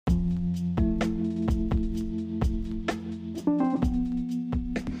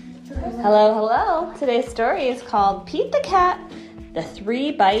Hello, hello. Today's story is called Pete the Cat, the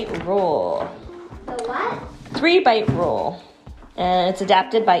 3-Bite Rule. The what? 3-Bite Rule. And it's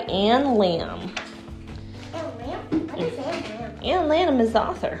adapted by Anne Lamb. Anne Lamb? What is Anne Lamb? Anne Lamb is the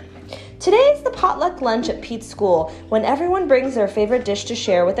author. Today is the potluck lunch at Pete's school when everyone brings their favorite dish to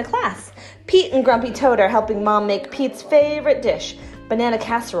share with the class. Pete and Grumpy Toad are helping Mom make Pete's favorite dish, banana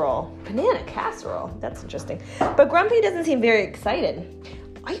casserole. Banana casserole? That's interesting. But Grumpy doesn't seem very excited.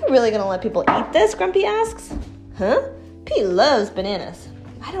 Are you really going to let people eat this? Grumpy asks. Huh? Pete loves bananas.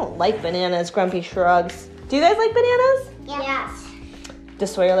 I don't like bananas, Grumpy shrugs. Do you guys like bananas? Yes.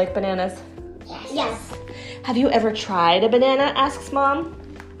 Does Sawyer like bananas? Yes. Have you ever tried a banana? Asks Mom.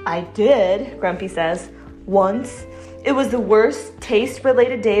 I did, Grumpy says. Once. It was the worst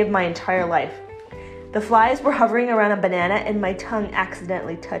taste-related day of my entire life. The flies were hovering around a banana and my tongue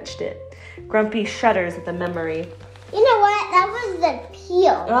accidentally touched it. Grumpy shudders at the memory. You know what? That was the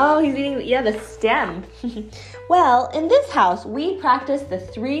peel. Oh, he's eating, the stem. Well, in this house, we practice the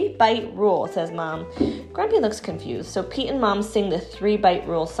 3-Bite Rule, says Mom. Grumpy looks confused, so Pete and Mom sing the 3-Bite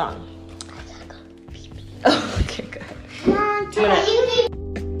Rule song. Oh, okay, good. Mom,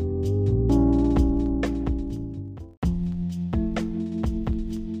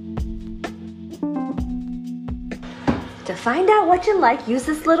 To find out what you like, use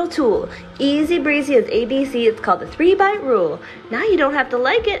this little tool. Easy breezy as ABC, it's called the 3-Bite Rule. Now you don't have to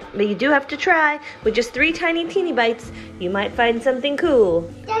like it, but you do have to try. With just 3 tiny teeny bites, you might find something cool.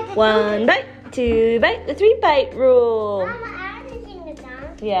 1 bite, 2 bite, the 3-Bite Rule. Mama, I want to sing the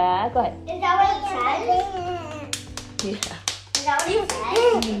song. Yeah, go ahead. Is that what it says? Yeah. Is that what it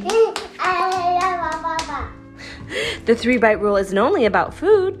says? The 3-Bite Rule isn't only about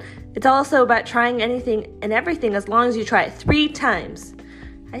food. It's also about trying anything and everything as long as you try it 3 times.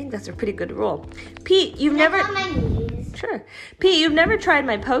 I think that's a pretty good rule. Pete, you've never... On my knees. Sure. Pete, you've never tried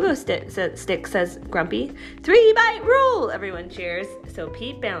my pogo stick, says Grumpy. 3-Bite Rule! Everyone cheers. So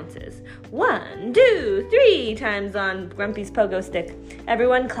Pete bounces. 1, 2, 3 times on Grumpy's pogo stick.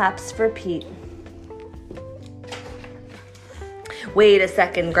 Everyone claps for Pete. Wait a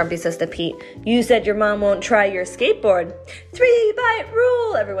second, Grumpy says to Pete. You said your mom won't try your skateboard. 3-Bite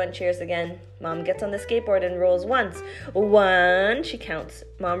Rule! Everyone cheers again. Mom gets on the skateboard and rolls once. 1, she counts.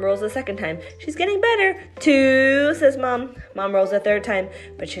 Mom rolls the second time. She's getting better. 2, says Mom. Mom rolls the third time,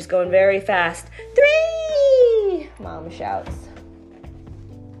 but she's going very fast. 3! Mom shouts.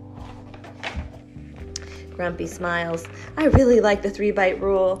 Grumpy smiles. I really like the 3-Bite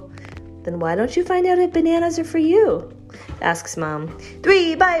Rule. Then why don't you find out if bananas are for you? Asks Mom.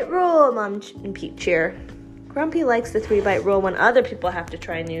 3-Bite Rule! Mom and Pete cheer. Grumpy likes the 3-Bite Rule when other people have to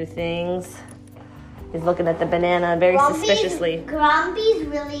try new things. He's looking at the banana very suspiciously. Grumpy's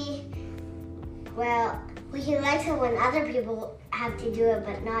really, he likes it when other people have to do it,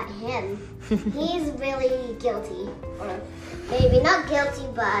 but not him. He's really guilty. Or maybe not guilty,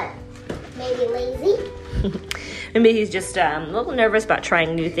 but maybe lazy. Maybe he's just a little nervous about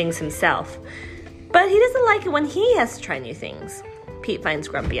trying new things himself. But he doesn't like it when he has to try new things. Pete finds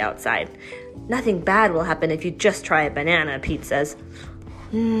Grumpy outside. Nothing bad will happen if you just try a banana, Pete says.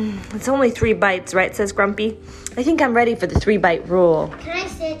 It's only 3 bites, right, says Grumpy. I think I'm ready for the 3-Bite Rule. Can I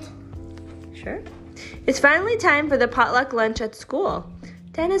sit? Sure. It's finally time for the potluck lunch at school.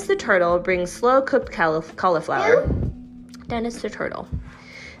 Dennis the turtle brings slow-cooked cauliflower. Dennis the turtle.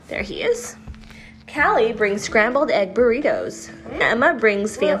 There he is. Callie brings scrambled egg burritos. Emma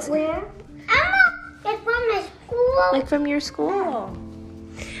brings fancy... Where? Emma! It's from my school. Like from your school.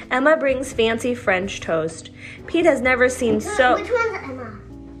 Emma brings fancy French toast. Pete has never seen Which one's Emma?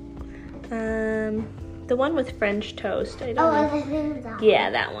 The one with French toast. I don't know. I think that.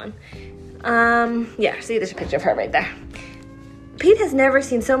 Yeah, that one. See, there's a picture of her right there. Pete has never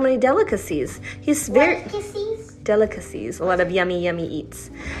seen so many delicacies. Delicacies, a lot of yummy eats.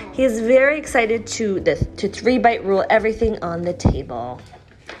 He is very excited to 3-Bite Rule everything on the table.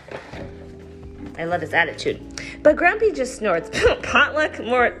 I love his attitude. But Grumpy just snorts. Potluck?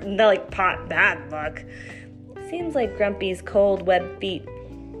 More like bad luck. Seems like Grumpy has cold, web feet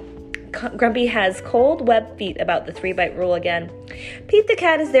about the 3-Bite Rule again. Pete the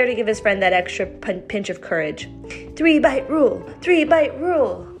cat is there to give his friend that extra pinch of courage. 3-Bite Rule! 3-Bite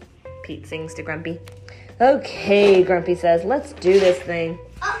Rule! Pete sings to Grumpy. Okay, Grumpy says, let's do this thing.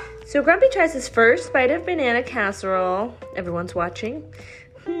 So Grumpy tries his first bite of banana casserole. Everyone's watching.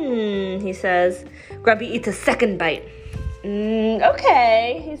 He says. Grumpy eats a second bite.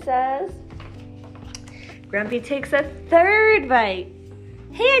 Okay, he says. Grumpy takes a third bite.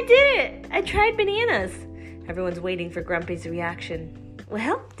 Hey, I did it! I tried bananas. Everyone's waiting for Grumpy's reaction.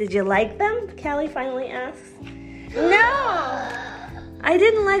 Well, did you like them? Callie finally asks. No! I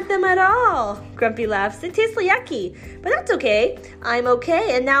didn't like them at all. Grumpy laughs. They taste yucky, but that's okay. I'm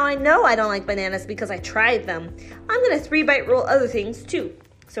okay, and now I know I don't like bananas because I tried them. I'm going to 3-bite rule other things too.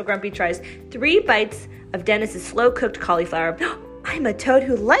 So Grumpy tries 3 bites of Dennis's slow-cooked cauliflower. I'm a toad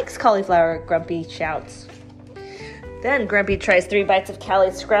who likes cauliflower, Grumpy shouts. Then Grumpy tries 3 bites of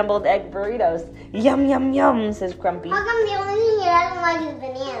Callie's scrambled egg burritos. Yum, yum, yum, says Grumpy. How come the only thing he doesn't like is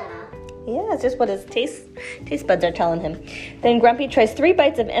banana? Yeah, it's just what his taste buds are telling him. Then Grumpy tries 3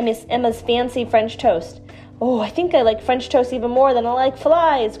 bites of Emma's fancy French toast. Oh, I think I like French toast even more than I like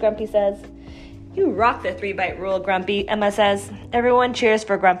flies, Grumpy says. You rock the 3-bite rule, Grumpy, Emma says. Everyone cheers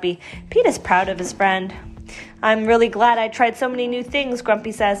for Grumpy. Pete is proud of his friend. I'm really glad I tried so many new things,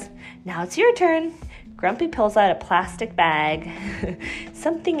 Grumpy says. Now it's your turn. Grumpy pulls out a plastic bag.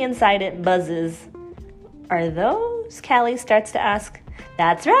 Something inside it buzzes. Are those? Callie starts to ask.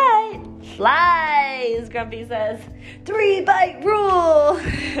 That's right. Flies, Grumpy says. 3-bite rule.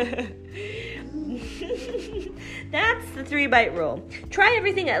 That's the 3-bite rule. Try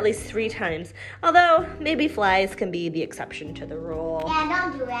everything at least 3 times. Although, maybe flies can be the exception to the rule. Yeah,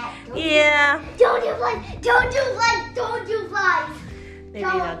 don't do that. Don't do flies. Don't do flies. Don't do flies. Maybe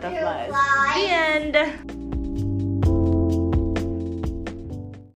don't not the do flies. flies. The end.